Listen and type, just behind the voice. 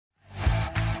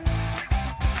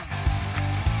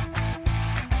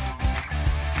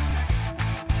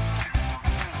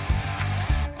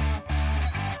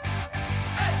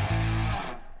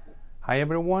Hi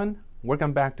everyone,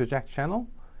 welcome back to Jack's channel.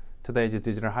 Today's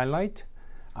digital highlight.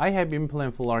 I have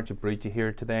Implant full arch bridge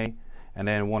here today, and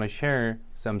I want to share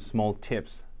some small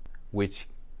tips which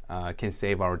can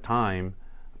save our time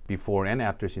before and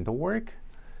after sinter work.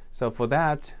 So for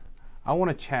that, I want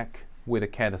to check with the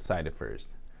CAD side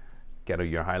first. Get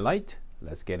your highlight.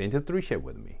 Let's get into 3Shape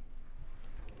with me.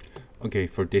 Okay,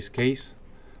 for this case,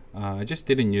 I just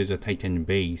didn't use a titanium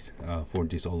base for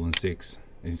this all-in 6.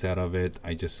 Instead of it,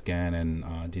 I just scan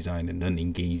and design a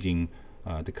non-engaging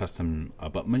the custom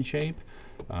abutment shape.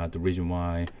 The reason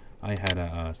why I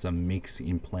had some mixed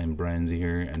implant brands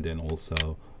here, and then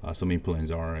also some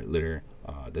implants are a little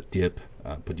the dip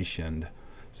positioned,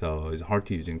 so it's hard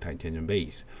to using titanium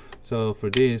base. So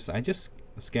for this, I just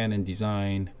scan and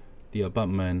design the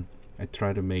abutment. I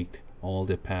try to make all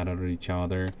the parallel each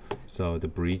other, so the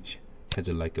bridge has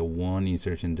like a one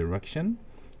insertion direction.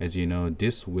 As you know,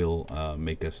 this will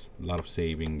make us a lot of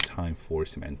saving time for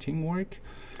cementing work.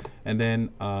 And then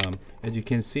as you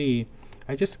can see,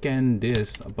 I just scanned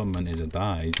this abutment as a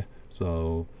guide.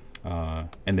 So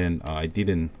and then I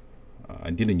didn't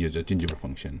use a gingiva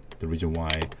function. The reason why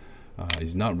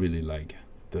is not really like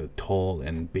the tall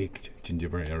and big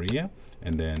gingiva area,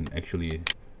 and then actually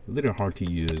a little hard to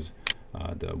use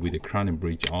with the crown and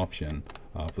bridge option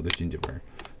for the gingiva.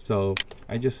 So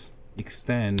I just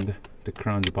extend the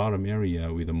crown's bottom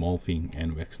area with a morphing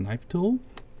and wax knife tool,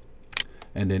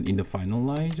 and then in the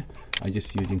finalize, I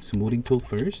just using smoothing tool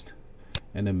first,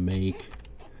 and then make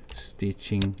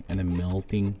stitching and then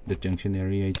melting the junction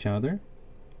area each other.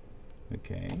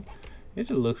 Okay, it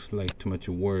looks like too much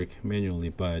work manually,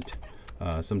 but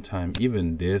sometimes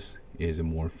even this is a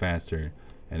more faster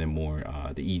and a more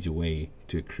the easy way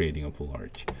to creating a full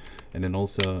arch. And then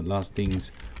also last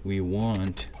things, we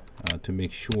want to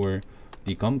make sure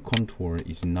the gum contour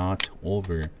is not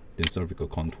over the cervical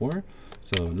contour,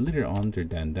 so a little under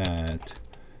than that,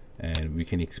 and we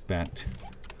can expect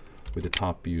with the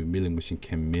top view milling machine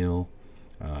can mill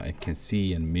and can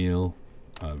see and mill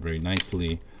very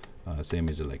nicely, same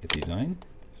as like a design.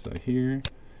 So here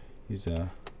is the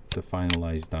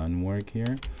finalized done work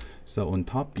here. So on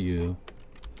top view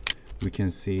we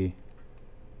can see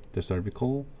the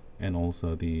cervical and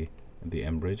also the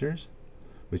embrasures,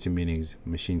 which means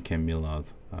machine can mill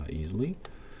out easily.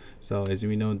 So as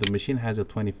we know, the machine has a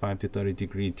 25 to 30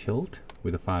 degree tilt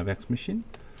with a 5x machine.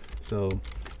 So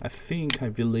I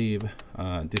believe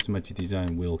this much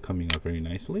design will coming out very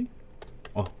nicely.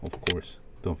 Oh, of course,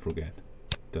 don't forget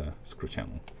the screw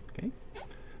channel. Okay,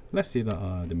 let's see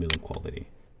the milling quality.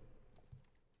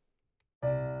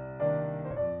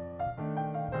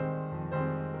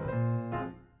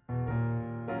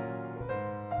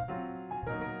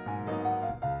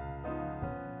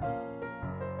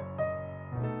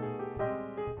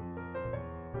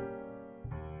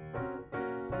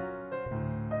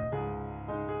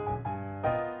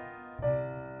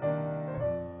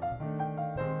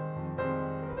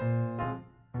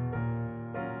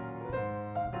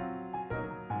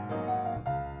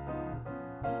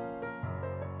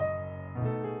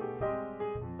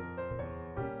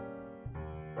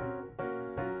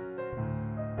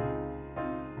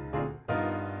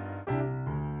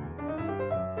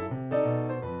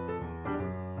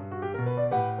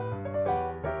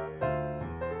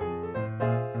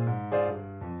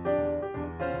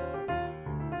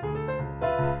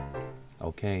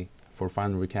 Okay, for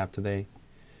final recap today.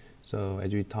 So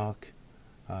as we talk,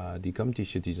 the gum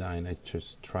tissue design, I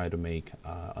just try to make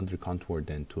under contour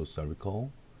then to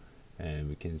cervical, and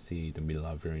we can see the middle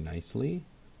out very nicely.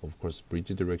 Of course, bridge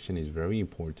direction is very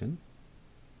important.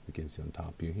 You can see on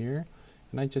top view here,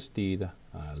 and I just did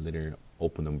a little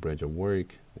open embrasure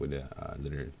work with a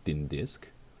little thin disc,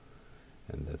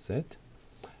 and that's it.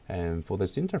 And for the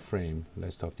sinter frame,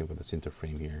 let's talk about the sinter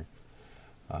frame here.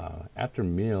 After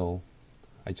mill,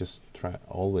 I just try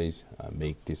always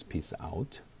make this piece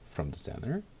out from the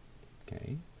center,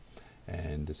 okay,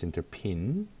 and the center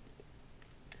pin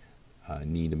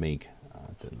need to make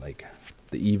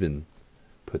the even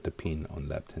put the pin on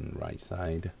left and right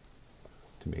side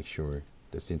to make sure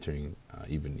the centering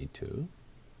evenly too.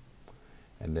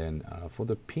 And then for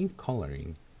the pink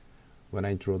coloring, when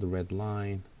I draw the red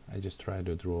line, I just try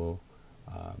to draw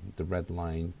the red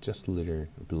line just a little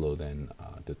below than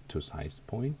the two size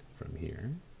point from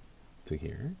here to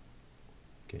here,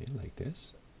 okay, like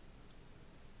this.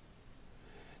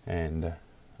 And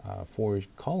for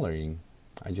coloring,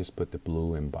 I just put the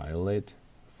blue and violet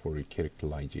for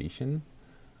characterization.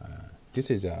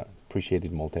 This is a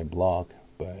appreciated multi-block,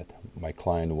 but my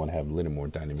client want to have a little more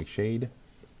dynamic shade,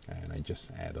 and I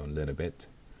just add on a little bit.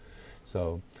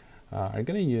 So I'm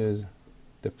gonna use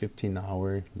the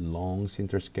 15-hour long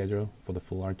sinter schedule for the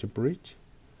full arch bridge.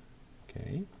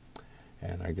 Okay,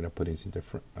 and I'm gonna put in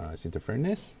sinter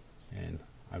furnace, and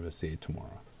I will see you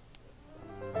tomorrow.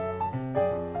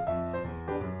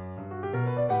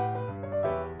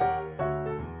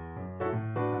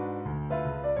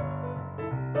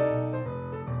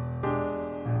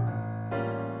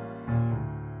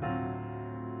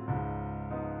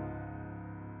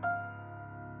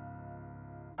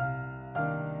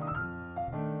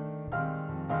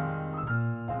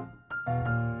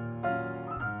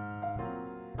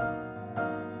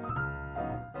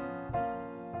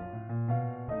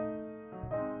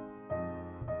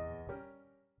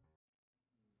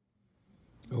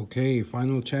 Okay,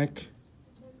 final check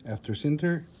after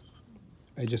sinter.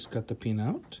 I just got the pin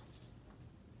out.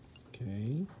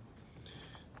 Okay,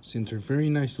 sinter very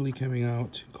nicely coming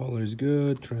out. Color is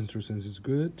good, translucence is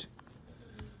good.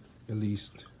 At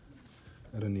least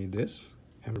I don't need this.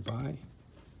 Hammer by.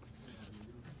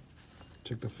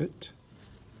 Check the fit.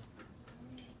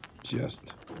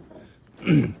 Just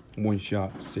one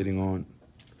shot sitting on.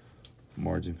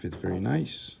 Margin fits very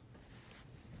nice.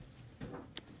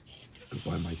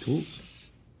 Goodbye my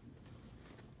tools.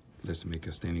 Let's make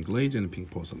a standing glaze and a pink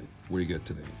porcelain. Very good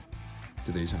today.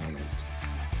 Today's highlight.